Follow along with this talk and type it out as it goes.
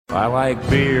I like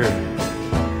beer.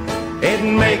 It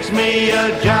makes me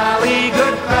a jolly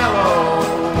good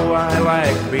fellow. I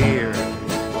like beer.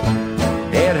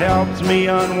 It helps me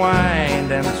unwind,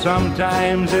 and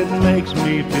sometimes it makes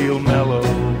me feel mellow.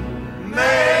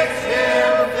 Makes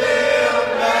him feel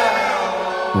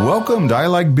mellow. Welcome to I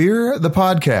Like Beer, the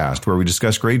podcast, where we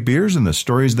discuss great beers and the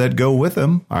stories that go with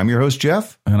them. I'm your host,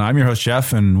 Jeff. And I'm your host,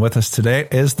 Jeff, and with us today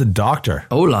is the doctor.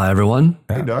 Hola, everyone.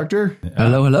 Hey, doctor.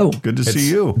 Hello, hello. Good to see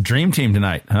you. Dream team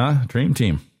tonight, huh? Dream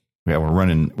team. Yeah,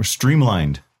 we're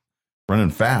streamlined, running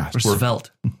fast. We're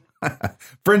svelte.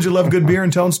 Friends who love good beer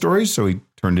and telling stories, so we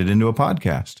turned it into a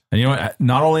podcast. And you know what?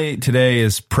 Not only today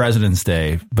is President's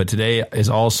Day, but today is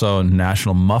also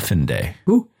National Muffin Day.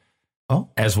 Ooh. Oh.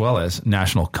 As well as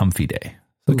National Comfy Day.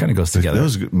 So it kind of goes together.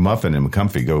 Those muffin and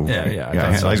comfy go. Yeah.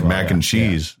 I like mac and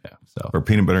cheese or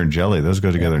peanut butter and jelly. Those go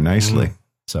together nicely.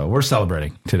 So we're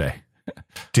celebrating today.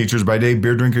 Teachers by day,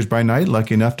 beer drinkers by night.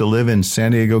 Lucky enough to live in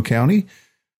San Diego County.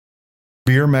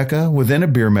 Beer mecca within a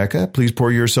beer mecca. Please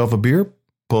pour yourself a beer,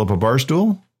 pull up a bar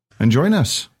stool, and join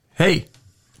us. Hey,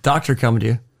 doctor coming to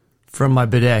you from my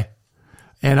bidet.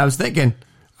 And I was thinking,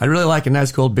 I'd really like a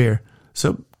nice cold beer.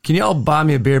 So can you all buy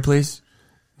me a beer, please?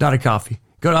 Not a coffee.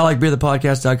 Go to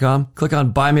ILikeBeerThePodcast.com, click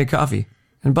on Buy Me a Coffee,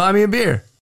 and buy me a beer.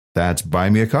 That's Buy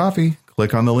Me a Coffee.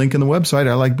 Click on the link in the website,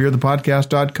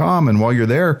 ILikeBeerThePodcast.com. And while you're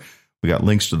there, we got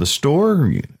links to the store.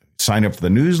 You sign up for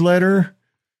the newsletter.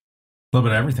 A little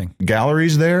bit of everything.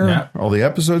 Galleries there. Yeah. All the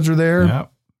episodes are there. Yeah.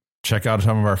 Check out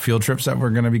some of our field trips that we're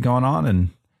going to be going on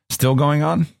and still going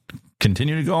on.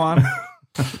 Continue to go on.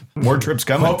 More trips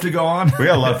coming. Hope to go on. We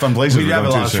got a lot of fun places. We have a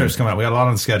lot of trips coming up. We got a lot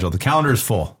on the schedule. The calendar is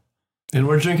full. And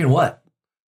we're drinking what?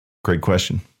 Great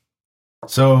question.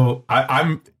 So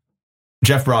I'm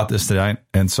Jeff brought this tonight,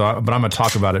 and so but I'm going to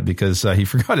talk about it because he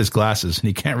forgot his glasses and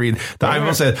he can't read. I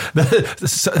will say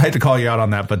I hate to call you out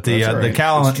on that, but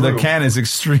the can is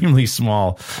extremely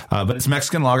small, but it's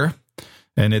Mexican lager,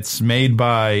 and it's made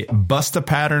by Busta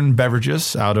Pattern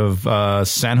Beverages out of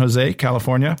San Jose,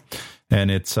 California,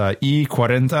 and it's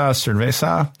E40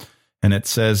 Cerveza, and it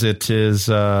says it is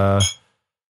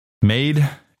made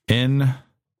in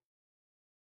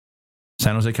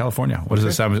San Jose, California. What does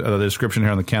it say? The description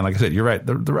here on the can, like I said, you're right.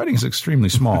 The writing is extremely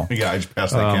small. Yeah, I just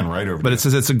passed that can right over. But it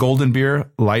says it's a golden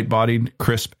beer, light-bodied,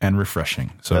 crisp, and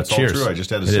refreshing. So that's cheers. all true. I just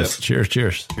had a sip. Cheers.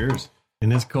 Cheers.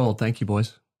 And it's cold. Thank you,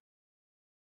 boys.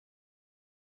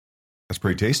 That's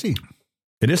pretty tasty.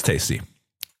 It is tasty.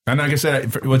 And like I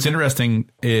said, what's interesting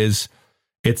is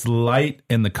it's light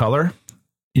in the color.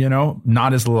 You know,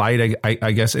 not as light.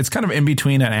 I guess it's kind of in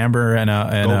between an amber and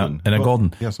a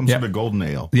golden. Yeah, some sort of golden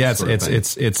ale. Yeah, it's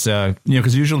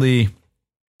because usually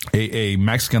a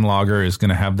Mexican lager is going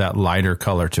to have that lighter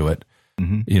color to it.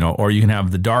 Mm-hmm. You know, or you can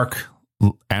have the dark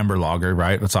amber lager,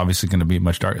 right? It's obviously going to be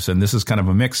much darker. So this is kind of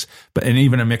a mix, and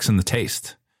even a mix in the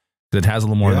taste. It has a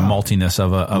little more of the maltiness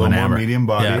of an amber. Medium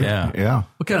body. Yeah.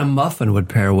 What kind of muffin would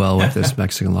pair well with this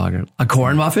Mexican lager? A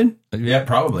corn muffin? Yeah,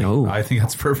 probably. Oh. I think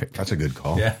that's perfect. That's a good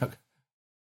call. Yeah.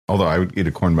 Although I would eat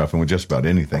a corn muffin with just about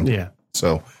anything. Yeah.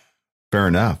 So fair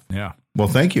enough. Yeah. Well,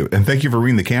 thank you. And thank you for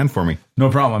reading the can for me. No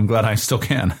problem. I'm glad I still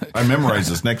can. I memorized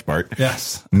this next part.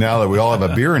 Yes. Now that we all have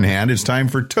a beer in hand, it's time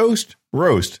for toast,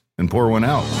 roast, and pour one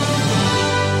out.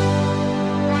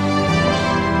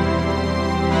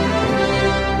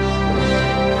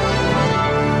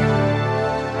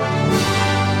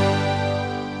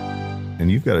 And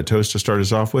you've got a toast to start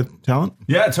us off with, Talent?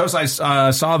 Yeah, toast.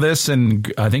 I saw this,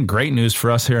 and I think great news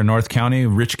for us here in North County.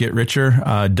 Rich Get Richer.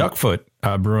 Duckfoot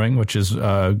Brewing, which is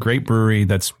a great brewery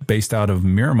that's based out of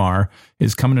Miramar,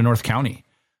 is coming to North County.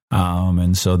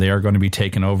 And so they are going to be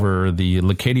taking over the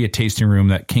Leucadia tasting room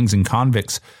that Kings and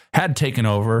Convicts had taken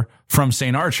over from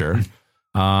St. Archer.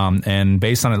 And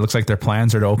based on it, looks like their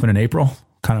plans are to open in April,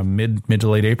 kind of mid to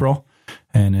late April.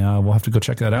 And we'll have to go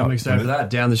check that out. I'm excited for that.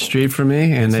 Down the street from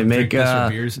me, and they make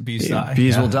bees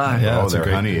will die. Yeah,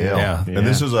 they're honey ale. Yeah. And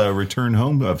this is a return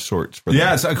home of sorts for them.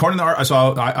 Yeah, so according to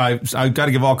I got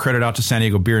to give all credit out to San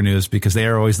Diego Beer News because they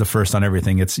are always the first on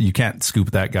everything. You can't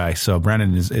scoop that guy. So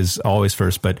Brandon is always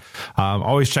first, but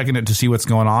always checking it to see what's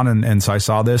going on. And so I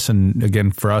saw this, and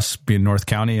again, for us being North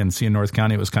County and seeing North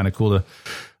County, it was kind of cool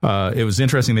to. It was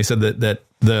interesting. They said that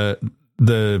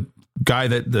the guy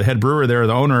the head brewer there,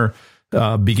 the owner.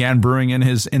 Began brewing in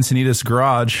his Encinitas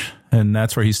garage, and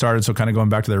that's where he started. So kind of going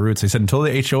back to their roots, they said until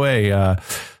the HOA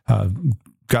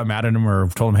got mad at him or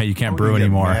told him, "Hey, you can't brew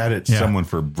anymore." Mad at someone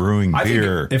for brewing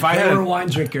beer. If I had wine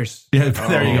drinkers, there you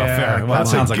go. Fair. Well, that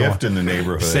sounds like a gift in the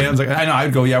neighborhood. Sounds like I know.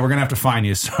 I'd go. Yeah, we're gonna have to fine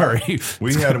you. Sorry.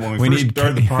 We had it when we first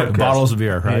started the podcast. Bottles of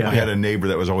beer. Right. We had a neighbor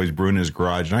that was always brewing in his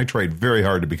garage, and I tried very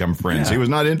hard to become friends. He was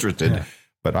not interested. Yeah.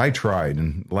 But I tried,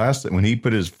 and when he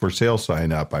put his for sale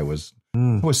sign up, I was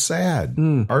sad.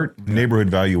 Our neighborhood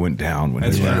value went down when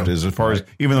he left. As far as,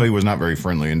 even though he was not very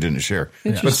friendly and didn't share,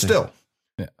 but still.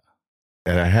 Yeah.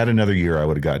 And I had another year, I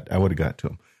would have got to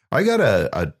him. I got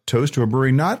a toast to a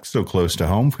brewery not so close to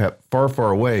home, far,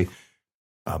 far away.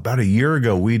 About a year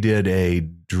ago, we did a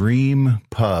Dream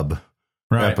Pub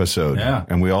episode,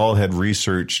 and we all had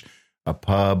researched a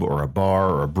pub or a bar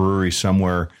or a brewery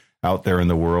somewhere out there in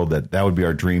the world that would be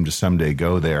our dream to someday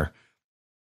go there.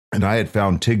 And I had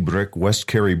found Tigbrick West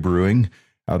Kerry Brewing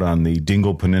out on the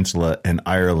Dingle Peninsula in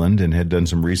Ireland and had done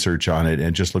some research on it, and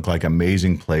it just looked like an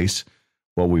amazing place.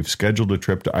 Well, we've scheduled a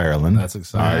trip to Ireland. That's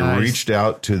exciting. I reached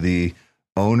out to the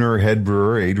owner, head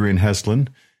brewer, Adrian Heslin,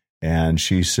 and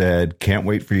she said, "Can't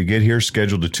wait for you to get here.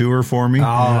 Scheduled a tour for me."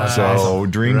 So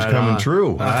dreams coming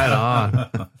true. Right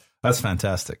on. That's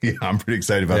fantastic. Yeah, I'm pretty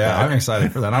excited about that. Yeah, I'm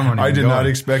excited for that. I did not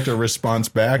expect a response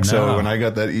back. So when I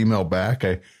got that email back,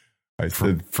 I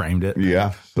said, framed it. Yeah.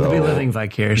 So, We'll be living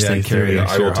vicariously through you.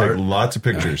 I will take lots of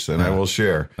pictures and I will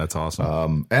share. That's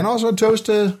awesome. And also a toast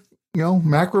to,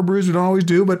 macro brews we don't always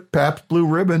do, but Pabst Blue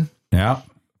Ribbon. Yeah.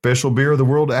 Official beer of the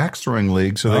World Axe Throwing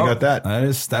League. So they got that.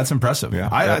 That's impressive. Yeah.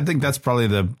 I think that's probably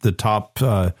the top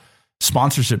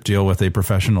sponsorship deal with a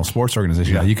professional sports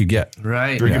organization that you could get.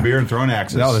 Right. Drinking beer and throwing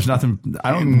axes. No, there's nothing.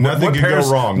 Nothing could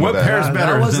go wrong with What that. pairs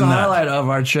better That was than the that? highlight of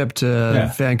our trip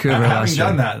to Vancouver Having last year.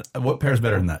 done that, what pairs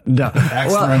better than that? No.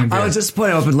 Axe Well, throwing and I beer. was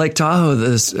disappointed up in Lake Tahoe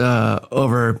this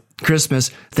over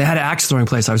Christmas. They had an axe throwing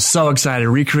place. I was so excited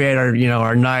to recreate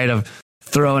our night of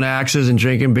throwing axes and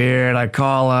drinking beer. And I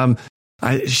call them.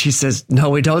 She says,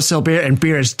 "No, we don't sell beer, and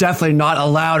beer is definitely not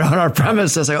allowed on our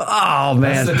premises." I go, "Oh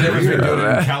man, That's the difference between doing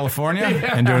it in California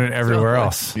and doing it everywhere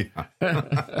else."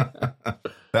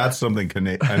 That's something.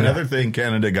 Another thing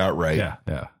Canada got right.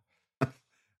 Yeah. How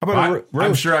about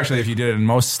I'm sure actually if you did it in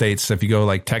most states, if you go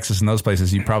like Texas and those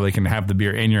places, you probably can have the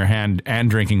beer in your hand and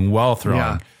drinking while throwing.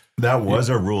 Yeah. That was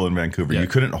a rule in Vancouver. You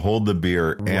couldn't hold the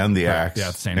beer and the axe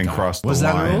at the same and time. cross the Was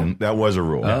that a line. rule? That was a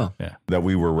rule that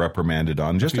we were reprimanded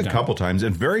on just a couple times,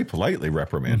 and very politely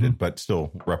reprimanded, but still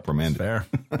reprimanded. Fair.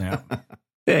 Yeah.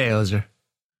 hey, Ozer."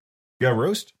 You got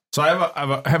roast? So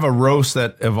I have a roast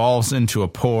that evolves into a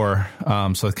pour.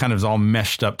 So it kind of is all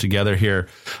meshed up together here.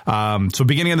 So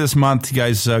beginning of this month, you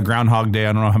guys, Groundhog Day.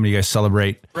 I don't know how many of you guys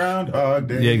celebrate. Groundhog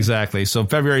Day. Yeah, exactly. So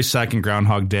February 2nd,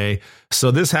 Groundhog Day.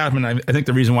 So this happened. I think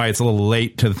the reason why it's a little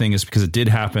late to the thing is because it did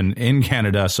happen in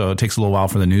Canada. So it takes a little while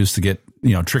for the news to get,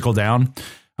 trickle down.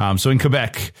 So in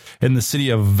Quebec, in the city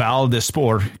of Val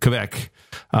d'Esport, Quebec,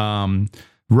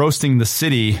 roasting the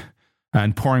city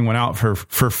and pouring one out for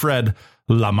Fred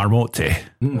La Marmotte. I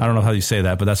don't know how you say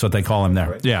that, but that's what they call him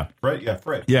there. Right. Yeah. Fred. Yeah,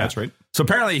 Fred. Yeah. That's right. So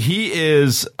apparently he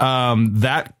is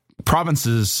that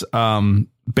province's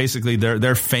basically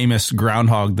their famous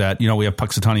groundhog that, we have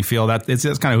Puxatawny Field.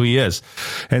 That's kind of who he is.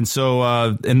 And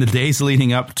so in the days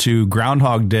leading up to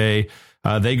Groundhog Day,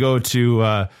 they go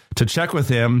to check with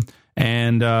him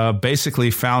and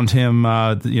basically found him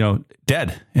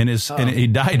dead and he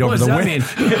died over the winter.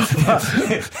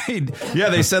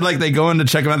 They said like they go in to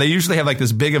check him out. They usually have like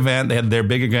this big event. They had their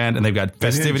big event and they've got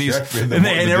festivities. And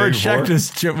they never checked this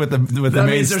trip with the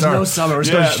main There's star. no summer. We're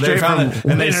going straight from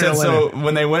and they said so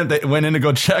when they went in to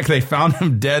go check, they found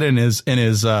him dead in his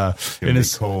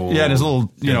cold, in his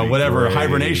little whatever gray.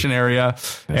 hibernation area.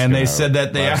 And they said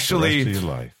that they actually.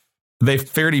 They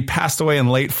figured he passed away in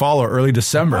late fall or early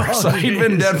December. So he'd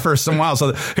been dead for some while.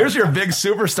 So here's your big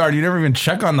superstar. You never even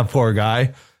check on the poor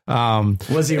guy.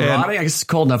 Was he rotting? I guess it's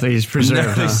cold enough that he's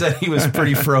preserved. No, they said he was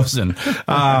pretty frozen.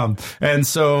 And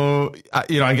so,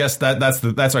 I guess that's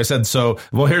what I said. So,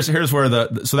 well, here's where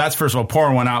so that's first of all,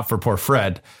 pouring one out for poor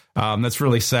Fred. That's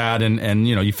really sad. And,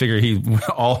 you figure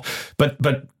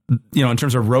but in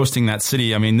terms of roasting that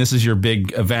city, I mean, this is your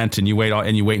big event, and you wait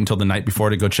until the night before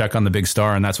to go check on the big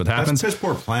star, and that's what happens. That's piss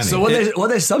poor planning. So what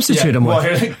they substitute him with?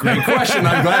 Well, great question.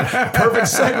 I'm glad. Perfect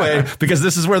segue, because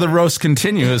this is where the roast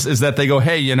continues. Is that they go,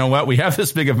 hey, you know what? We have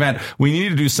this big event. We need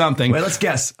to do something. Wait, let's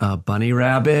guess. A bunny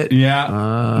rabbit. Yeah.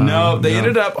 No, they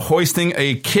ended up hoisting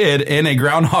a kid in a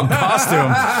groundhog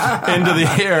costume into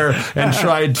the air and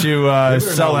tried to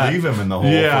sell that. Leave him in the hole.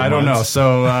 Yeah, I don't know.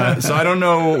 So I don't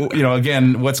know.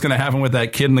 Again, what's going to happen with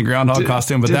that kid in the groundhog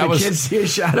costume? But did that the was kids see a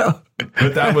shadow.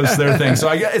 But that was their thing. So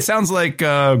it sounds like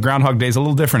Groundhog Day is a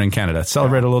little different in Canada. It's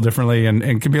celebrated a little differently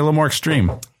and can be a little more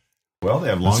extreme. Well, they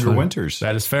have longer winters.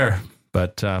 That is fair.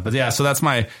 But yeah, so that's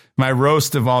my my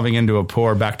roast evolving into a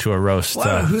pour back to a roast.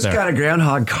 Wow, who's there. got a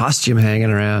groundhog costume hanging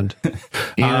around?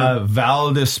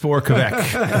 Val de Sport, Quebec.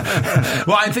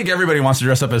 Well, I think everybody wants to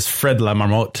dress up as Fred La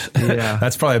Marmotte. Yeah.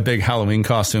 That's probably a big Halloween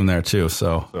costume there too.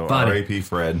 So R.I.P.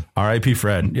 Fred. R.I.P.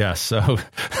 Fred. Yes. So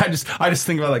I just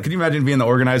think about, like, can you imagine being the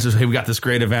organizers? Hey, we got this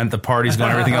great event, the party's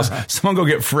going, everything else. Someone go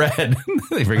get Fred.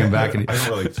 They bring him back. I don't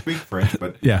really speak French,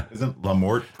 but Yeah. isn't La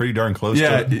Morte pretty darn close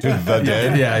Yeah. to the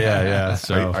dead? Yeah.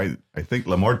 So I think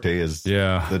La Morte is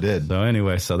the dead. So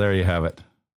anyway, so there you have it.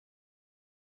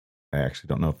 I actually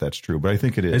don't know if that's true, but I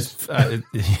think it is.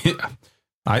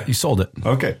 You sold it.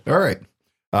 Okay. All right.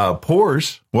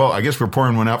 Pours. Well, I guess we're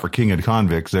pouring one out for King of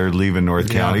Convicts. They're leaving North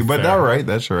County, but fair. all right.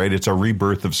 That's all right. It's a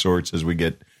rebirth of sorts as we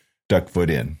get Duckfoot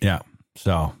in. Yeah.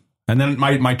 So, and then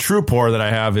my true pour that I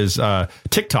have is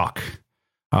TikTok.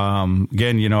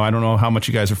 Again, I don't know how much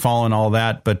you guys are following all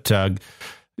that, but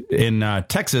in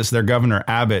Texas, their governor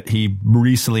Abbott, he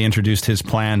recently introduced his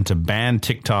plan to ban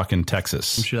TikTok in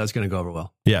Texas. I'm sure that's going to go over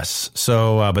well. Yes.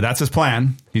 So, but that's his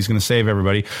plan. He's going to save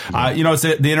everybody. It's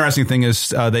the interesting thing is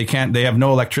they have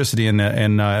no electricity and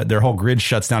their whole grid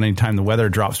shuts down anytime the weather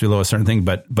drops below a certain thing.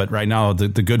 But right now the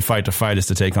good fight to fight is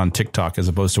to take on TikTok as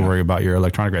opposed to worry about your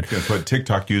electronic grid. Put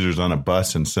TikTok users on a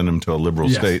bus and send them to a liberal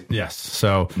state. Yes.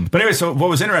 So, but anyway, so what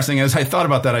was interesting is I thought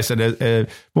about that. I said,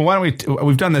 well, why don't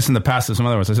we've done this in the past with some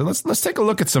other ones. I said, let's take a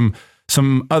look at some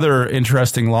other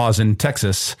interesting laws in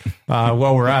Texas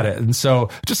while we're at it. And so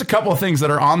just a couple of things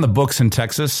that are on the books in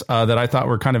Texas that I thought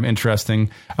were kind of interesting.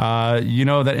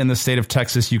 That in the state of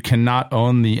Texas, you cannot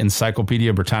own the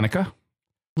Encyclopedia Britannica.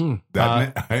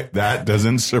 That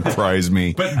doesn't surprise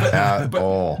me at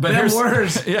all. But here's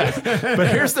But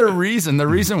here's the reason. The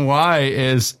reason why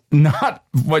is not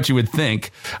what you would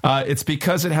think. It's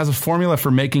because it has a formula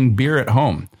for making beer at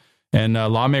home. And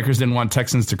lawmakers didn't want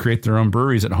Texans to create their own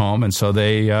breweries at home, and so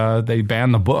they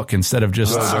banned the book instead of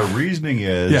just. So the reasoning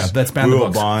is, let's ban the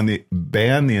books.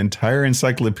 ban the entire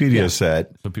encyclopedia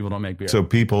set, so people don't make beer. So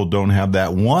people don't have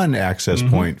that one access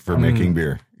point for making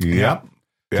beer. Yep.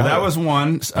 So that was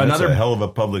one. That's a hell of a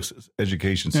public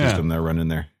education system they're running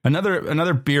there.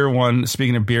 Another beer one.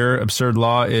 Speaking of beer, absurd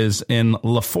law is in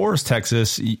La Force,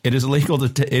 Texas. It is illegal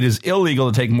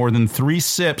to take more than 3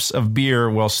 sips of beer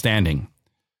while standing.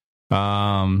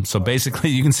 So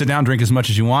basically you can sit down, drink as much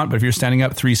as you want, but if you're standing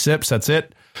up 3 sips, that's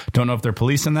it. Don't know if they're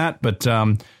policing that, but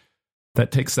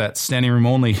that takes that standing room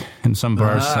only in some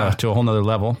bars to a whole nother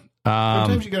level.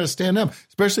 Sometimes you got to stand up,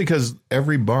 especially because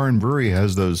every bar and brewery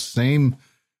has those same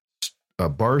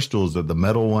bar stools, the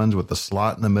metal ones with the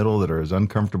slot in the middle that are as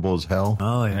uncomfortable as hell.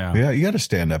 Oh, yeah. Yeah, you got to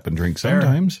stand up and drink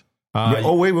sometimes. Wait,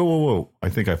 whoa. I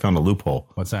think I found a loophole.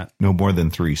 What's that? No more than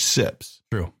 3 sips.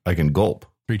 True. I can gulp.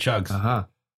 3 chugs.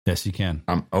 Yes, you can.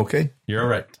 Okay. You're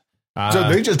right. So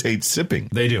they just hate sipping.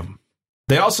 They do.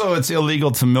 They also, it's illegal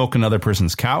to milk another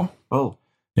person's cow. Oh.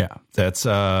 Yeah. That's,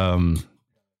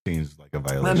 seems like a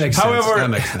violation. That makes sense. However, That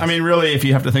makes sense. I mean, really, if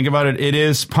you have to think about it, it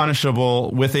is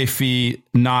punishable with a fee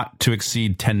not to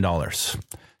exceed $10.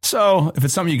 So if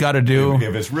it's something you got to do,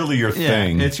 if it's really your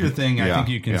thing, it's your thing. I think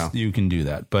you can do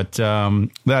that. But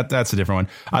that's a different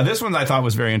one. This one I thought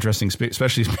was very interesting,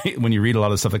 especially when you read a lot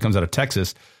of the stuff that comes out of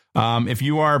Texas. If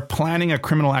you are planning a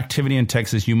criminal activity in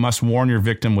Texas, you must warn your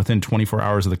victim within 24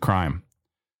 hours of the crime.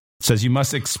 It says you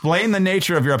must explain the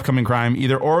nature of your upcoming crime,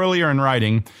 either orally or in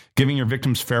writing, giving your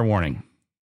victims fair warning.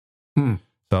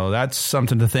 So that's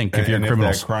something to think if you're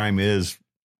criminals. If that crime is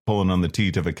pulling on the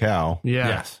teat of a cow. Yeah.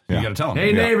 Yes. You got to tell them.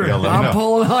 Hey, neighbor, I'm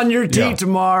pulling on your teat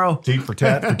tomorrow. Teat for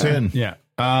tat for 10. Yeah.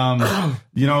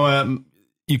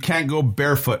 You can't go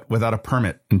barefoot without a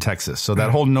permit in Texas. So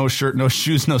that whole no shirt, no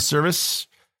shoes, no service.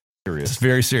 Serious. It's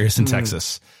very serious in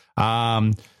Texas.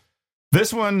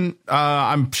 This one,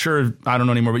 I'm sure, I don't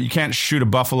know anymore, but you can't shoot a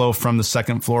buffalo from the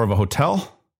 2nd floor of a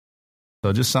hotel.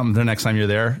 So just something the next time you're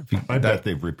there. I bet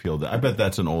they've repealed it. I bet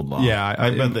that's an old law. Yeah.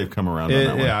 I bet they've come around on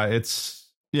that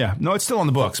one. No, it's still on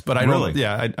the books, but I don't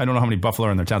know how many buffalo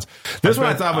are in their towns. This one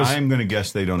I thought was, I'm going to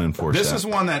guess they don't enforce this that. is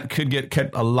one that could get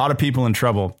a lot of people in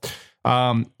trouble.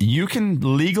 You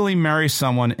can legally marry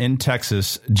someone in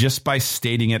Texas just by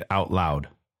stating it out loud.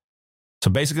 So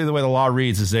basically the way the law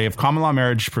reads is they have common law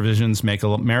marriage provisions make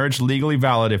a marriage legally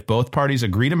valid if both parties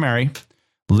agree to marry,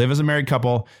 live as a married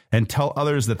couple, and tell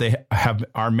others that they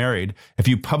are married. If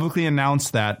you publicly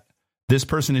announce that this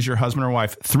person is your husband or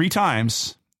wife 3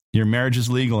 times, your marriage is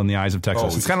legal in the eyes of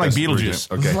Texas. It's kind of like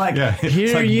Beetlejuice. Okay. It's like,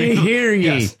 hear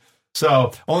ye. Yes.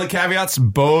 So only caveats,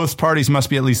 both parties must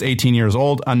be at least 18 years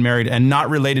old, unmarried, and not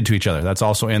related to each other. That's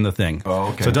also in the thing. Oh,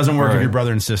 okay. So it doesn't work All if right. your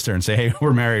brother and sister and say, hey,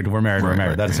 we're married.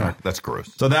 That's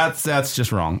gross. So that's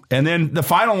just wrong. And then the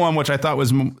final one, which I thought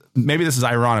was, maybe this is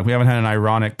ironic. We haven't had an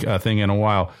ironic thing in a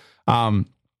while.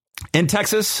 In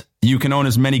Texas, you can own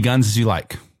as many guns as you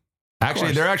like.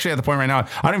 Actually, they're actually at the point right now,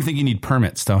 I don't even think you need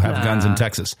permits to have guns in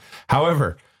Texas.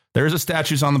 However, there's a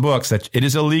statute on the books that it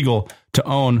is illegal to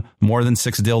own more than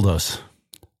 6 dildos.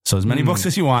 So as many books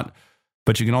as you want,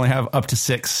 but you can only have up to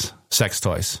 6 sex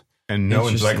toys. And no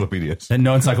encyclopedias. And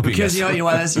no encyclopedias. Because you know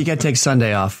what? You got to take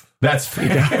Sunday off. That's fair.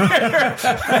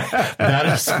 That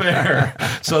is fair.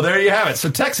 So there you have it. So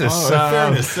Texas. In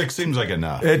fairness, 6 seems like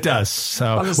enough. It does.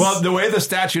 So, well, the way the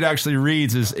statute actually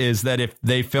reads is that if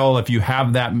they feel if you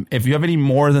have any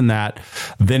more than that,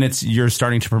 then you're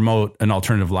starting to promote an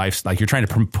alternative life. Like you're trying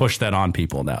to push that on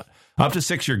people now. Up to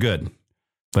 6, you're good.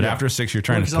 But after 6, you're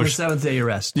trying to push. On the 7th day, you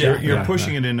rest. You're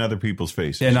pushing it in other people's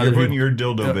faces. And you're putting your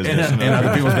dildo business in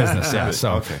other people's business. Yeah.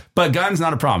 So, okay. But guns,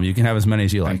 not a problem. You can have as many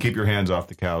as you like. And keep your hands off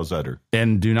the cow's udder.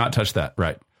 And do not touch that.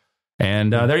 Right.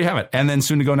 And there you have it. And then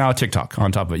soon to go now, TikTok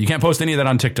on top of it. You can't post any of that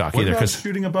on TikTok What either. about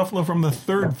shooting a buffalo from the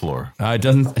 3rd floor? It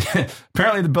doesn't.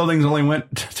 Apparently, the buildings only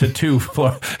went to 2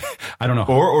 floors. I don't know.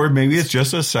 Or maybe it's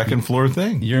just a 2nd floor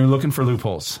thing. You're looking for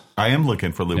loopholes. I am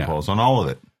looking for loopholes on all of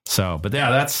it. So, but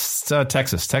yeah, that's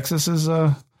Texas. Texas is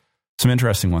some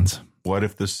interesting ones. What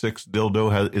if the 6th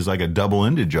dildo is like a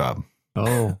double-ended job?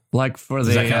 Oh, like for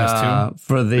that count as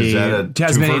 2? Is that a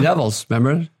Tasmanian twofer? Devils,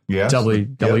 remember? Yes. Double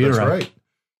That's utero. right.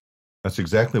 That's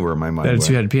exactly where my mind That went.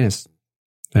 2-headed penis.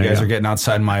 You guys are getting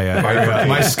outside my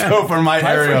my scope or my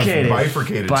area.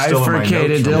 Bifurcated.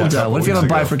 Bifurcated dildo. What if you have a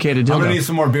bifurcated dildo? I'm gonna need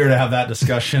some more beer to have that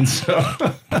discussion. So,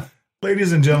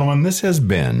 Ladies and gentlemen, this has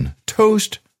been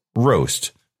Toast,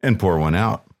 Roast, and Pour One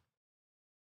Out.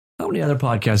 How many other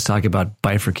podcasts talk about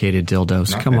bifurcated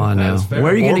dildos? Come on now. That's fair.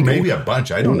 Where are you Or going to maybe a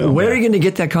bunch. I don't know. Where are you going to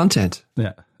get that content?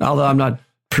 yeah. Although I'm not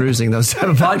perusing those type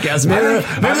of podcasts. Maybe there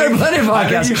are plenty of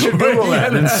podcasts. You should Google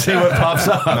that and see what pops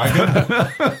up. Although,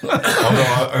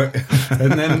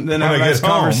 And then have a I nice get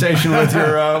home. conversation with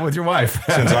your wife.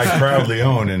 since I proudly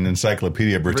own an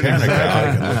Encyclopedia Britannica,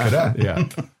 I can look it up. Yeah.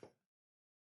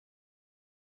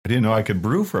 I didn't know I could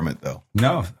brew from it, though.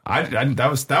 No, I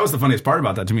that was the funniest part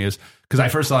about that to me is because I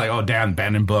first thought like, oh, damn,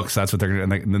 abandoned books. That's what they're going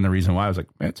to. And then the reason why I was like,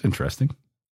 man, it's interesting.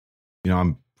 You know,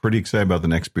 I'm pretty excited about the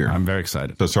next beer. I'm very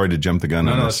excited. So sorry to jump the gun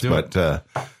on let's this, do it. but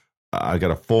I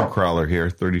got a full crawler here,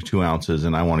 32 ounces,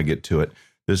 and I want to get to it.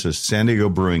 This is San Diego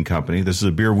Brewing Company. This is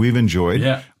a beer we've enjoyed.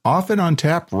 Yeah. Often on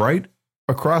tap right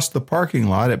across the parking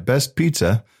lot at Best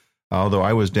Pizza. Although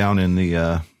I was down in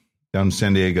down in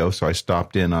San Diego, so I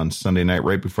stopped in on Sunday night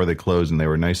right before they closed, and they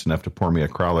were nice enough to pour me a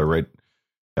crawler right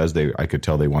as I could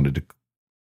tell they wanted to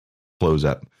close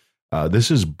up. This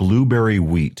is Blueberry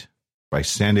Wheat by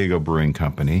San Diego Brewing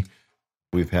Company.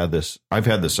 I've had this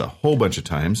a whole bunch of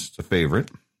times. It's a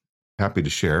favorite. Happy to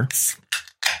share.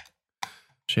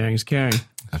 Sharing is caring.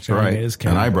 That's Sharing right. is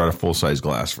caring. And I brought a full-size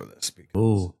glass for this.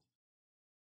 Ooh.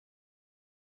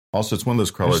 Also, it's one of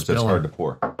those crawlers that's spilling. hard to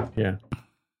pour. Yeah.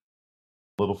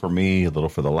 A little for me, a little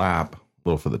for the lap, a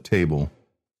little for the table.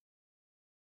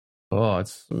 Oh,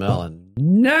 it's smelling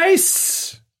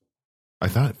nice. I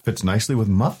thought it fits nicely with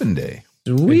Muffin Day.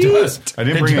 Sweet. I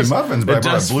didn't bring any muffins, but I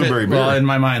brought a blueberry beer. Well, in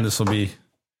my mind, this will be.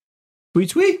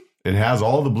 Sweet. It has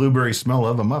all the blueberry smell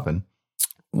of a muffin.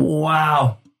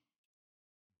 Wow.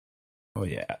 Oh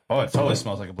yeah. Oh, it totally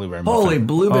smells like a blueberry. Holy muffin.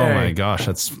 blueberry. Oh my gosh,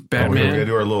 that's Batman. We're going to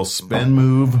do our little spin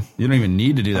move. You don't even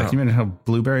need to do that. Can you imagine how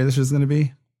blueberry this is going to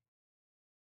be?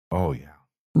 Oh,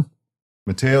 yeah.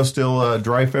 Mateo still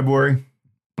dry February?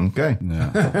 Okay.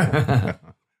 Yeah.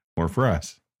 More for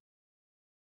us.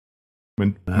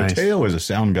 Nice. Mateo is a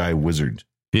sound guy wizard.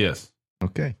 Yes.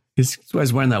 Okay. He's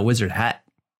always wearing that wizard hat,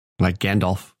 like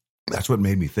Gandalf. That's what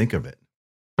made me think of it.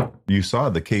 You saw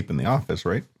the cape in the office,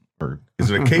 right? Or is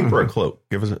it a cape or a cloak?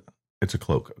 It's a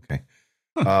cloak. Okay.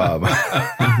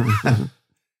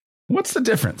 What's the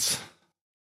difference?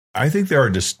 I think there are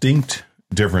distinct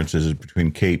differences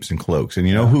between capes and cloaks. And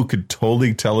you know who could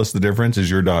totally tell us the difference is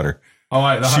your daughter.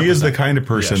 Oh, she is the kind of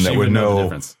person Yeah, that she would the know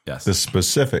difference. Yes. the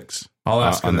specifics. I'll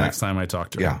ask her on the that. next time I talk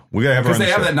to her. Yeah. We got to have her Because on the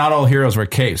they have show. that not all heroes wear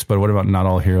capes, but what about not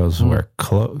all heroes wear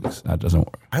cloaks? That doesn't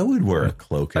work. I would wear a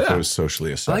cloak if Yeah. it was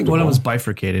socially I acceptable. think one of them was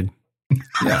bifurcated.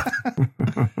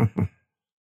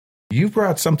 You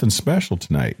brought something special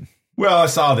tonight. Well, I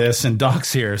saw this and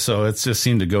Doc's here, so it just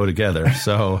seemed to go together.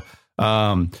 So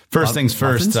First things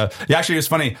first. Actually, it's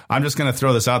funny. I'm just going to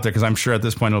throw this out there because I'm sure at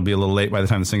this point it'll be a little late by the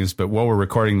time this thing is. But while we're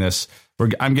recording this,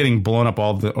 I'm getting blown up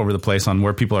over the place on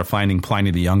where people are finding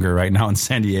Pliny the Younger right now in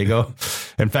San Diego.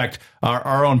 In fact,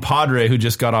 our own Padre, who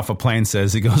just got off a plane,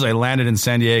 says, he goes, I landed in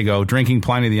San Diego drinking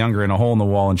Pliny the Younger in a hole in the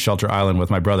wall in Shelter Island with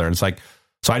my brother. And it's like,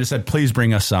 so I just said, please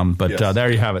bring us some. But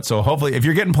there you have it. So hopefully, if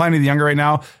you're getting Pliny the Younger right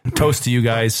now, toast to you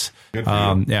guys. Good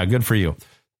for you. Yeah, good for you.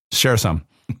 Share some.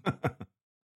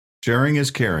 Sharing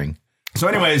is caring. So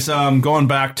anyways, going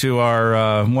back to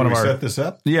our one of our set this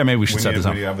up. Yeah, maybe we should set this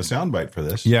up. We have a soundbite for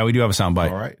this. Yeah, we do have a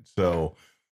soundbite. All right. So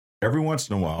every once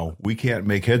in a while, we can't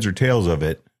make heads or tails of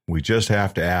it. We just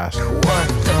have to ask, what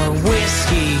the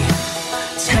whiskey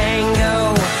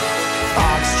tango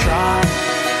foxtrot?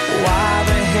 Why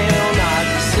the hell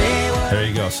not say what? There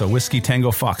you go. So Whiskey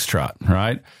Tango Foxtrot,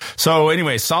 right? So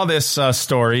anyway, saw this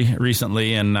story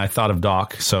recently, and I thought of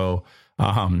Doc. So.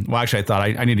 Well, actually, I thought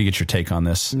I need to get your take on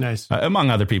this. Nice.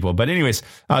 Among other people. But anyways,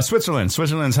 Switzerland.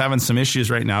 Switzerland's having some issues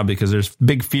right now because there's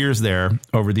big fears there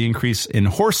over the increase in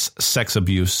horse sex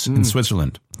abuse in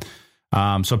Switzerland.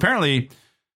 So apparently,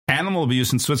 animal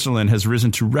abuse in Switzerland has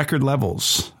risen to record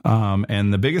levels.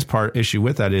 And the biggest issue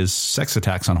with that is sex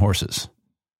attacks on horses.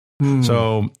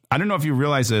 So I don't know if you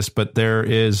realize this, but there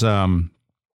is a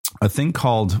thing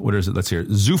called, what is it? Let's hear it.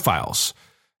 Zoophiles.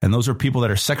 And those are people that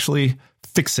are sexually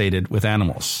fixated with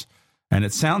animals. And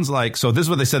it sounds like, so this is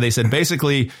what they said. They said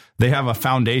basically they have a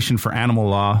foundation for animal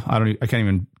law. I can't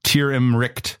even, Tier im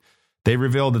Richt. They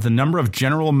revealed that the number of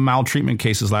general maltreatment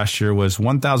cases last year was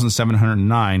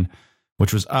 1,709,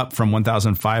 which was up from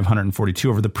 1,542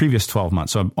 over the previous 12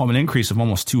 months. So an increase of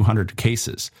almost 200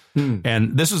 cases.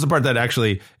 And this is the part that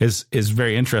actually is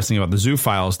very interesting about the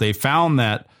zoophiles. They found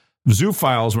that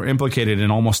zoophiles were implicated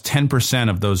in almost 10%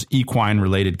 of those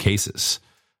equine-related cases.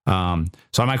 So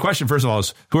my question, first of all,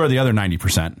 is who are the other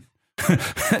 90%?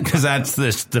 Because that's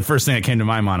the first thing that came to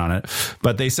my mind on it.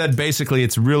 But they said basically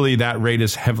it's really that rate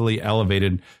is heavily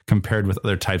elevated compared with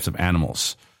other types of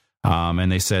animals.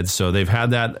 And they said so they've had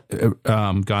that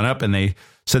gone up, and they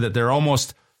said that there are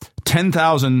almost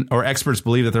 10,000, or experts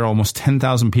believe that there are almost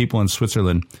 10,000 people in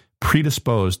Switzerland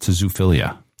predisposed to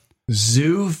zoophilia.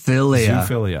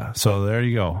 Zoophilia. So there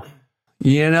you go.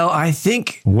 You know, I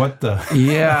think. What the?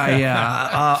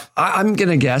 Yeah. I'm going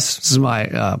to guess, this is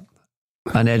my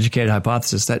uneducated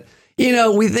hypothesis, that, you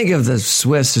know, we think of the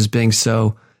Swiss as being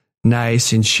so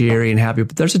nice and cheery and happy,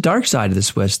 but there's a dark side to the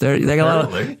Swiss. They got a lot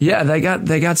of,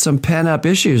 they got some pent up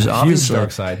issues. Obviously. Huge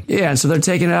dark side. Yeah, and so they're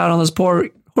taking it out on those poor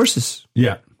horses.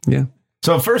 Yeah. Yeah.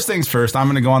 So first things first, I'm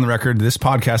going to go on the record. This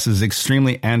podcast is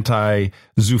extremely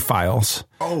anti-zoophiles.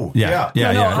 oh, Yeah.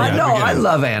 I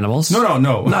love animals. No.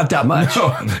 Not that much.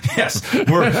 No. Yes.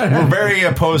 We're very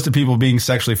opposed to people being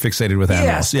sexually fixated with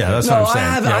animals. Yes. Yeah, that's what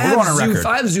I'm saying. We're on a record.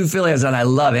 I have zoophilias and I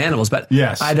love animals, but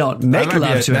Yes. I don't make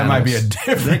love to that animals. might be a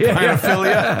different kind of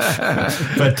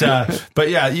philia. But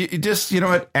yeah, you just, you know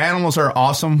what? Animals are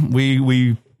awesome.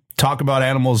 We talk about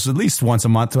animals at least once a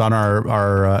month on our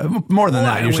more than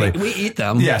that usually. We eat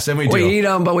them. Yes, and we do. We eat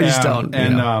them, but we just don't.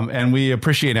 And we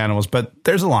appreciate animals, but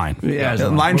there's a line. Yeah,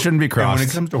 the line shouldn't be And crossed. when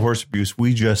it comes to horse abuse,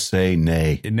 we just say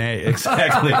nay. Nay,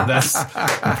 exactly. That's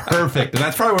perfect. And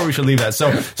that's probably where we should leave that.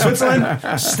 So,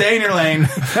 Switzerland, stay in your lane.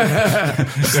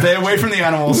 Stay away from the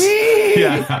animals.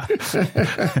 Yeah.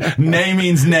 Nay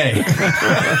means nay.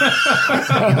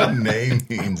 Nay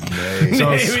means nay.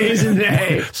 So,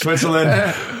 Nay.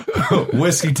 Switzerland,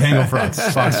 Whiskey Tango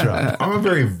Foxtrot. I'm a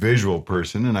very visual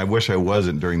person, and I wish I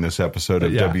wasn't during this episode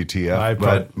of Yeah.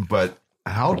 WTF. But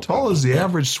how tall is the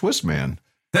average Swiss man?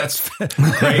 That's great.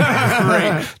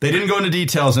 They didn't go into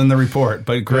details in the report,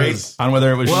 but great on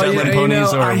whether it was Shetland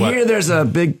ponies or I what. hear there's a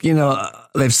big,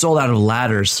 they've sold out of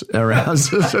ladders around.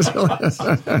 There's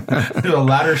a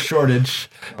ladder shortage.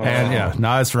 And yeah,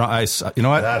 no, it's wrong. You know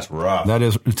what? That's rough. That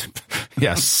is,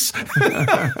 yes.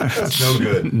 That's no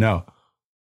good. No.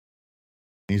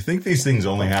 You think these things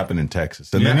only happen in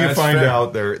Texas, and Yeah, then you that's find fair.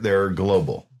 out they're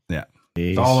global. Yeah.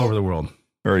 It's all over the world.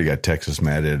 I already got Texas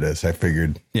mad at us. I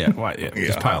figured. Yeah. Why? Yeah,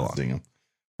 just pile on. Sing 'em.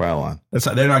 Pile on. I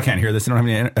can't hear this. They don't have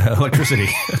any electricity.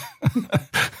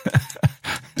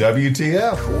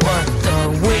 WTF. What the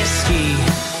whiskey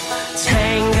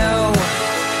tango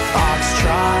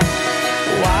foxtrot?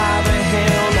 Why the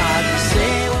hell not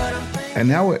say what I'm thinking? And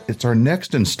now it's our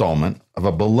next installment of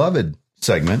a beloved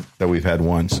segment that we've had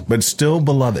once, but still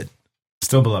beloved.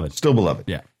 Still beloved. Still beloved.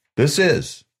 Yeah. This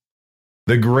is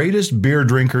the greatest beer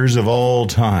drinkers of all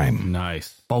time.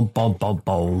 Nice. Boom, boom, boom,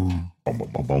 boom. Boom,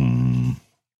 boom, boom, boom. I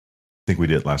think we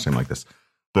did it last time like this.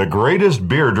 The greatest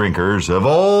beer drinkers of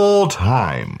all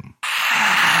time.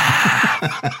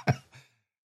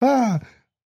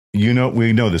 we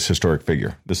know this historic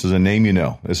figure. This is a name you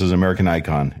know. This is an American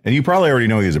icon. And you probably already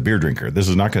know he's a beer drinker. This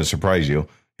is not going to surprise you.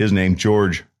 His name,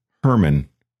 George Herman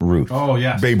Ruth. Oh,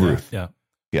 yes. Babe Ruth. Yeah.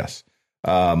 Yes.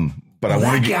 But I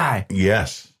want to guy.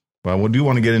 Yes. Well, we do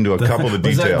want to get into a couple of the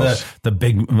Was that details. the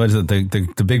big, what is it?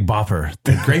 The big bopper,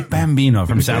 the Great Bambino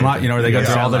from Sandlot. You know where they go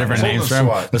through all the different Sultan names of from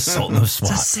Swat. The Sultan of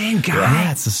Swat. It's the same guy.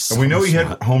 Yeah, it's the Sultan And we know of he had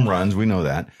SWAT. home runs. We know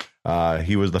that.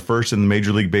 He was the first in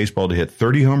Major League Baseball to hit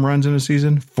 30 home runs in a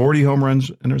season, 40 home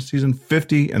runs in a season,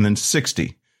 50, and then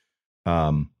 60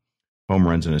 home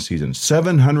runs in a season.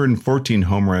 714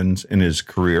 home runs in his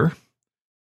career.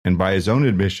 And by his own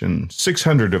admission,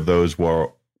 600 of those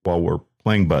while we're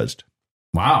playing buzzed.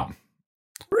 Wow.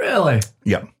 Really?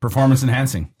 Yeah. Performance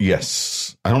enhancing.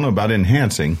 Yes. I don't know about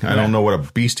enhancing. I don't know what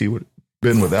a beast he would have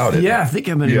been without it. Yeah, I think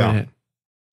I'm going to Yeah. it.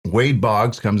 Wade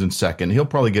Boggs comes in second. He'll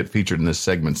probably get featured in this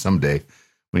segment someday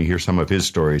when you hear some of his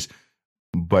stories.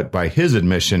 But by his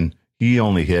admission, he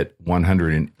only hit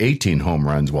 118 home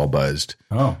runs while buzzed.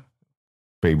 Oh.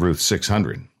 Babe Ruth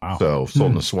 600. Wow. So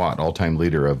Sultan of SWAT, all-time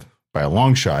leader by a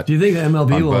long shot Do you think the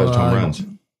MLB on will buzzed home runs.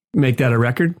 make that a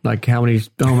record? Like how many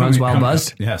home runs while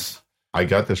buzzed? Yes. I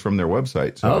got this from their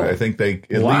website, so Oh. I think they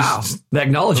at Wow. least They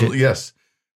acknowledge it. Yes.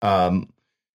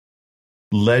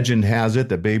 Legend has it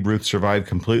that Babe Ruth survived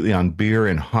completely on beer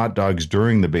and hot dogs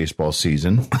during the baseball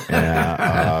season.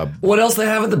 What else they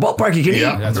have at the ballpark you can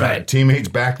eat? That's right. Teammates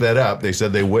back that up. They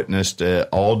said they witnessed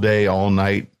all day, all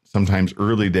night, sometimes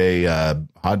early day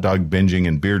hot dog binging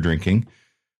and beer drinking.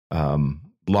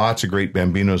 Lots of great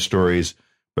Bambino stories,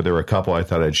 but there were a couple I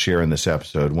thought I'd share in this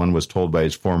episode. One was told by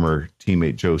his former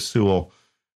teammate Joe Sewell.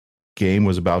 Game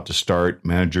was about to start.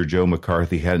 Manager Joe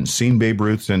McCarthy hadn't seen Babe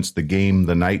Ruth since the game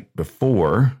the night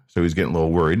before, so he was getting a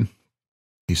little worried.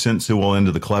 He sent Sewell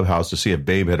into the clubhouse to see if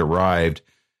Babe had arrived.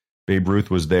 Babe Ruth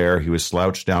was there. He was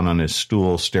slouched down on his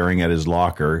stool, staring at his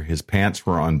locker. His pants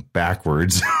were on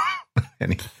backwards,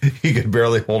 and he could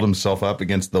barely hold himself up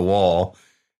against the wall.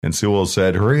 And Sewell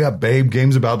said, "Hurry up, Babe.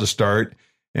 Game's about to start."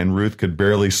 And Ruth could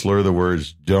barely slur the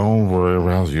words, "Don't worry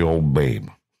about the old Babe."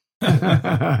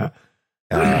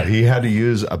 He had to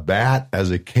use a bat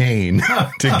as a cane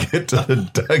to get to the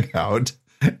dugout.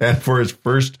 And for his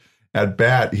first at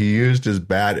bat, he used his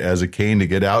bat as a cane to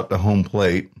get out to home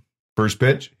plate. First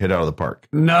pitch, hit out of the park.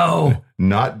 No.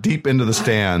 Not deep into the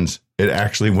stands. It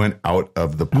actually went out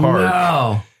of the park.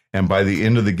 No. And by the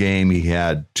end of the game, he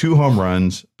had 2 home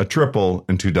runs, a triple,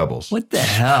 and 2 doubles. What the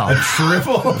hell?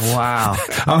 Triple. Wow.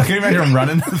 Can you imagine him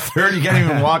running the third? You can't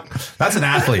even walk. That's an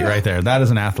athlete right there. That is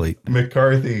an athlete.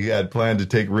 McCarthy had planned to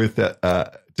take Ruth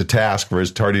to task for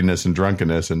his tardiness and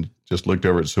drunkenness, and just looked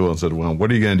over at Sewell and said, "Well,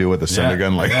 what are you going to do with a center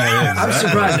gun like that?" I'm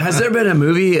surprised. Has there been a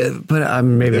movie? But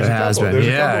maybe There's there a has couple- been.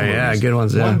 there's a couple Yeah, movies. good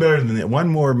ones. One Yeah. better than the, one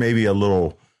more, maybe a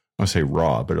little, I want to say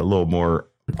raw, but a little more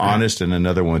honest, and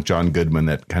another one with John Goodman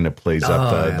that kind of plays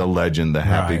up the legend, the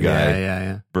happy Right, guy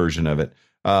Yeah. version of it.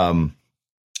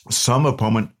 Some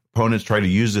opponents try to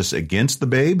use this against the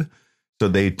Babe, so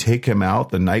they take him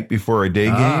out the night before a day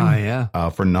game. yeah.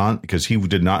 Because he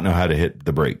did not know how to hit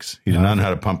the brakes. He did not know how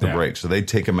to pump the Yeah. brakes. So they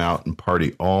take him out and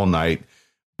party all night,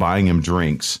 buying him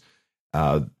drinks.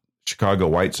 Chicago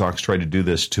White Sox tried to do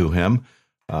this to him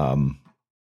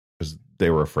because they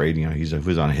were afraid. He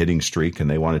was on a hitting streak and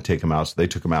they wanted to take him out. So they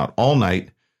took him out all night.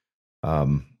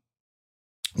 One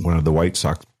of the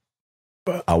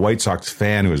a White Sox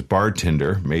fan who was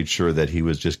bartender made sure that he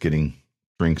was just getting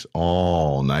drinks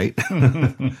all night.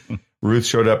 Ruth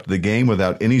showed up to the game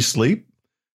without any sleep,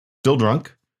 still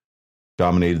drunk,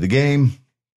 dominated the game,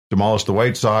 demolished the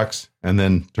White Sox, and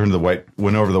then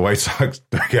went over to the White Sox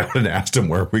dugout and asked him,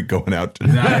 "Where are we going out to?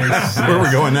 Nice. Where are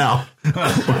we going now?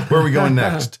 Where are we going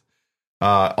next?"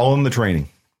 All in the training.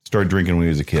 Started drinking when he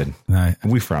was a kid. Nice.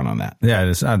 We frown on that. Yeah,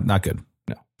 it's not good.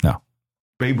 No.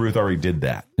 Babe Ruth already did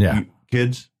that. Yeah.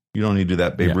 Kids, you don't need to do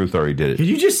that. Babe Yeah. Ruth already did it. Could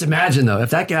you just imagine though, if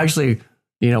that could actually,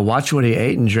 watch what he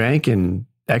ate and drank and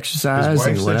exercise His wife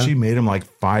and said whatever? she made him like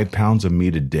 5 pounds of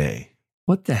meat a day.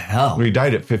 What the hell? Well, he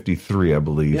died at 53, I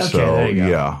believe. Okay, so, there you go.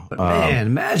 yeah. But man,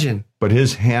 imagine. But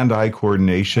his hand-eye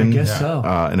coordination, I guess so.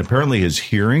 and apparently his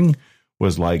hearing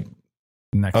was like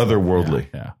Next otherworldly.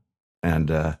 Yeah.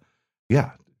 And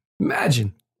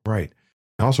Imagine. right.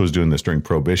 He also was doing this during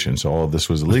Prohibition, so all of this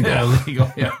was illegal. Yeah,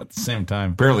 legal. Yeah, at the same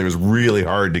time. Apparently, it was really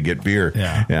hard to get beer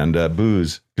Yeah. and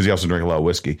booze because he also drank a lot of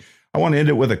whiskey. I want to end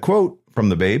it with a quote from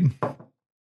the Babe.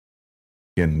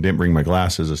 Again, didn't bring my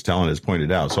glasses, as Talon has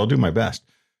pointed out, so I'll do my best.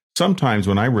 "Sometimes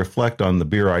when I reflect on the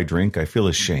beer I drink, I feel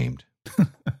ashamed.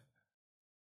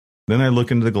 Then I look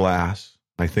into the glass.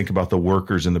 I think about the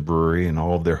workers in the brewery and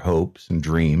all of their hopes and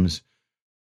dreams.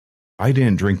 I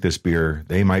didn't drink this beer,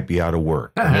 they might be out of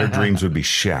work and their dreams would be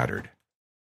shattered.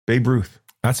 Babe Ruth,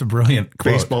 That's a brilliant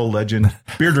quote. baseball legend,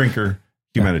 beer drinker,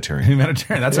 humanitarian.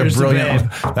 Humanitarian. That's There's a the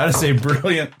brilliant. That is a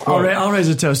brilliant quote. I'll raise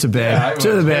a toast to Babe. Yeah, I to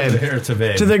the will. Babe. Here to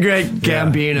Babe. To the great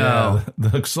Gambino. Yeah,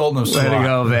 the Sultan of Way to Swat.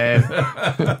 go, Babe.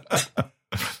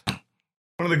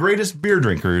 One of the greatest beer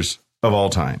drinkers of all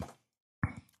time.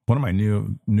 One of my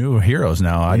new heroes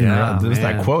now. I didn't realize there's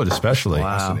that man. quote especially.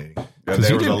 Wow. Fascinating. Yeah, 'Cause there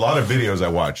he was a did- lot of videos I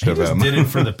watched He of just him. did it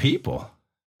for the people.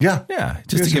 Yeah, Yeah,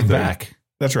 just Here's to give the thing. back.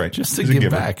 that's right. Just to He's a give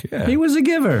giver. back. Yeah. He was a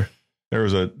giver.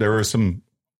 There were some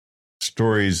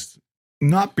stories,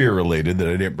 not beer related, that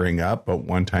I didn't bring up. But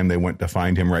one time they went to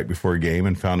find him right before a game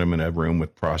and found him in a room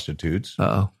with prostitutes.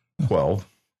 Uh-oh. 12.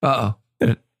 Uh-oh.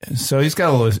 So he's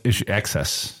got a little issue,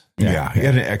 excess. Yeah, he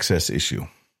had an excess issue.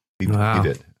 He Wow.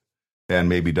 did. And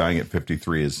maybe dying at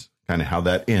 53 is kind of how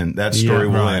that story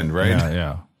will end, right?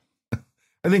 Yeah.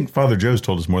 I think Father Joe's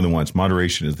told us more than once,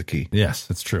 moderation is the key. Yes,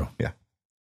 that's true.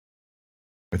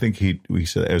 I think we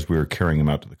said as we were carrying him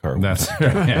out to the car. That's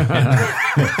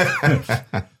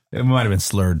it might have been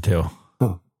slurred too.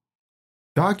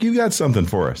 Doc, you got something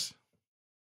for us.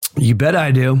 You bet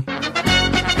I do.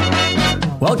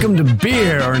 Welcome to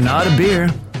Beer or Not a Beer,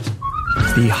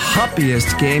 the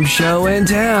hoppiest game show in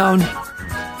town.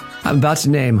 I'm about to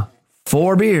name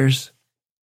 4 beers.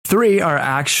 3 are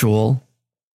actual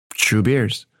true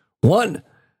beers. 1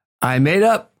 I made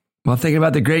up while thinking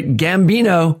about the great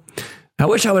Gambino. I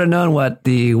wish I would have known what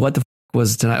the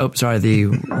was tonight. Oh, sorry, the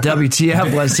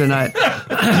WTF was tonight.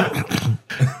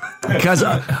 Because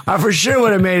I for sure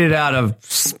would have made it out of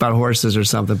about horses or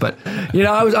something. But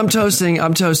I'm toasting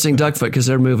Duckfoot because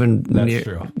they're moving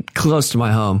true. close to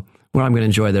my home where I'm going to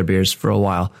enjoy their beers for a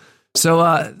while.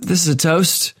 So this is a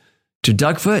toast to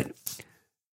Duckfoot.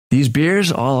 These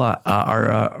beers all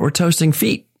are we're toasting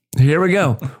feet. Here we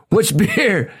go. Which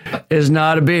beer is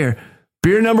not a beer?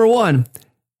 Beer number 1,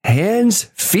 Hands,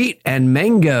 Feet, and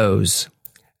Mangoes,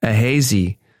 a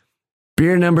hazy.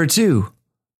 Beer number 2,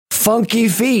 Funky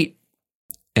Feet,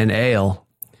 an ale.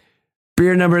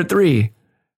 Beer number 3,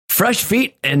 Fresh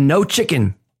Feet and No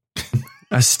Chicken,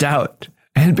 a stout.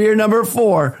 And beer number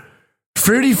 4,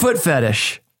 Fruity Foot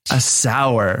Fetish, a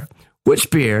sour. Which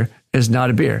beer is not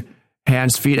a beer?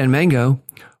 Hands, Feet, and Mango,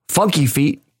 Funky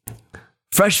Feet,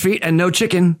 Fresh Feet and No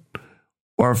Chicken,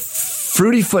 or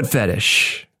Fruity Foot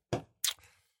Fetish?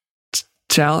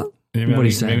 Talent? What do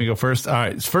you say? Maybe go first. All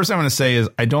right. First I'm going to say is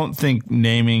I don't think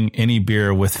naming any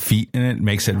beer with feet in it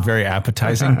makes it very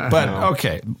appetizing. But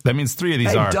okay, that means 3 of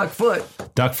these Hey, are Duckfoot.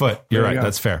 Duckfoot. You're right. go.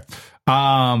 That's fair.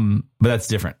 But that's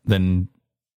different than.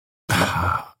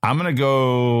 I'm going to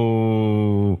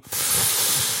go.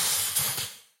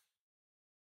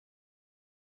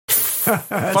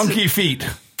 Funky Feet.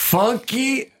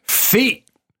 Funky Feet.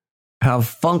 How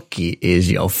funky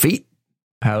is your feet?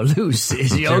 How loose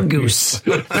is your goose?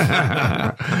 All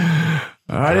right,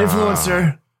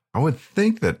 influencer. I would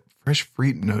think that fresh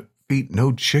feet,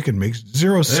 no chicken makes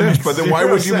 0 sense, but then why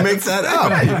would you make that up?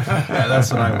 Yeah,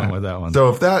 that's what I went with that one. So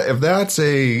if that's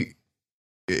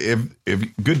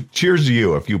if good cheers to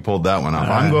you if you pulled that one off.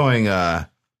 I'm going to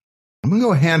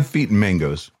go hand, feet, and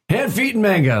mangoes. Hand, feet, and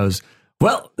mangoes.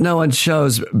 Well, no one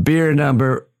chose beer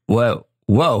number. Whoa.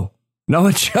 No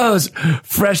one chose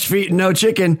Fresh Feet and No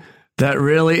Chicken. That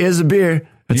really is a beer.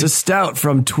 It's a stout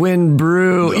from Twin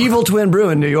Brew, Evil Twin Brew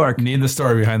in New York. Need the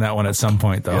story behind that one at some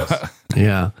point, though. Yes.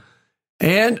 Yeah.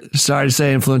 And, sorry to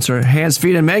say, influencer, Hands,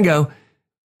 Feet, and Mango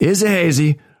is a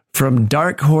hazy from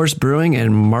Dark Horse Brewing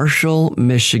in Marshall,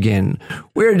 Michigan.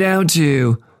 We're down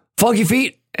to Funky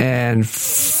Feet and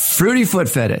Fruity Foot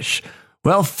Fetish.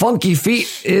 Well, Funky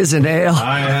Feet is an ale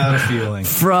I had a feeling.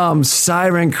 from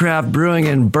Siren Craft Brewing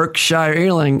in Berkshire,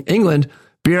 England.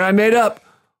 Beer I made up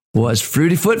was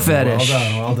Fruity Foot Fetish.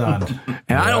 Well done.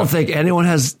 And I don't think anyone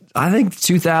has. I think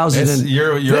 2000 It's- and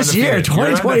you're this year, undefeated.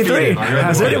 2023, You're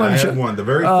has undefeated. anyone? I had one, the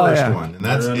very Oh, first yeah. one, and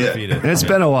that's You're it. undefeated. It's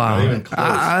been a while. Not even close.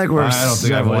 I think we're I don't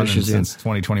think I've several won issues in. since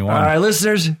 2021. All right,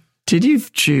 listeners, did you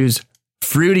choose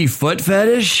Fruity Foot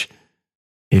Fetish?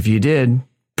 If you did,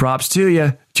 props to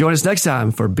you. Join us next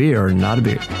time for Beer or Not a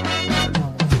Beer.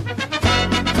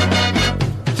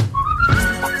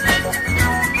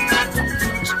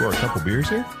 We score a couple beers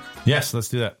here. Yes, let's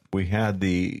do that. We had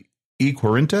the E.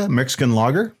 Quarenta Mexican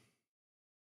Lager.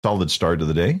 Solid start to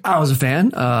the day. I was a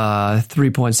fan,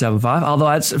 3.75. Although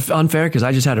that's unfair because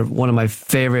I just had one of my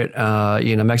favorite,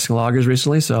 Mexican lagers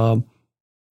recently. So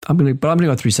I'm gonna go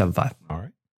 3.75. All right.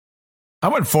 I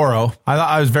went 4.0. I thought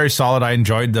I was very solid. I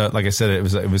enjoyed like I said,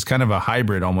 it was kind of a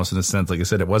hybrid almost in a sense. Like I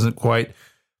said, it wasn't quite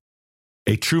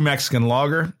a true Mexican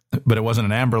lager, but it wasn't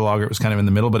an amber lager. It was kind of in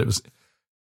the middle, but it was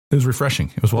It was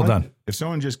refreshing. It was well done. If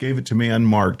someone just gave it to me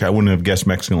unmarked, I wouldn't have guessed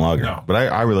Mexican lager. No. But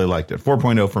I really liked it.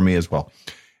 4.0 for me as well.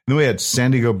 Then we had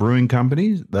San Diego Brewing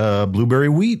Company, the Blueberry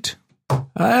Wheat.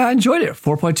 I enjoyed it.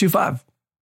 4.25.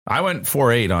 I went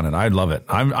 4.8 on it. I love it.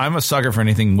 I'm a sucker for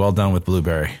anything well done with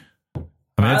blueberry.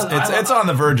 I mean, it's on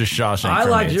the verge of Shawshank. I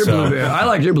for liked me, your so. blueberry. I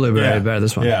liked your blueberry better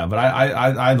this one. Yeah, but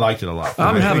I liked it a lot.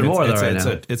 I'm I having think more it's, though right it's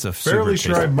now. It's a Fairly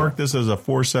super sure I tasty. marked this as a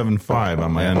 4.75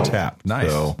 on my Untapped. Nice.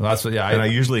 So, Well, that's what. Yeah, and I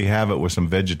usually have it with some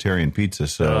vegetarian pizza,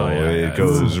 so it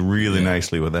goes really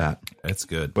nicely with that. it's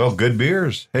good. Well, good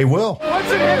beers. Hey, Will. Once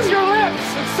it hits your lips,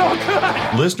 it's so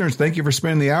good. Listeners, thank you for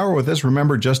spending the hour with us.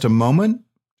 Remember, just a moment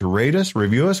to rate us,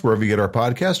 review us, wherever you get our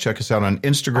podcast. Check us out on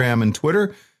Instagram and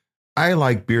Twitter. I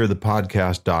like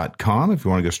beerthepodcast.com if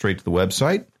you want to go straight to the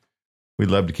website.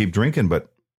 We'd love to keep drinking, but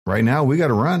right now we got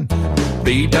to run.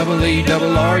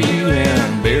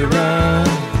 B-double-E-double-R-U-N, beer run.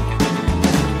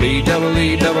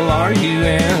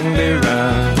 B-double-E-double-R-U-N, beer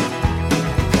run.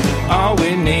 All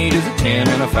we need is a 10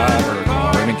 and a 5, or a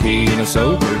car and a key and a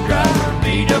sober driver.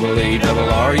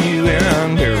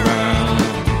 B-double-E-double-R-U-N, beer run.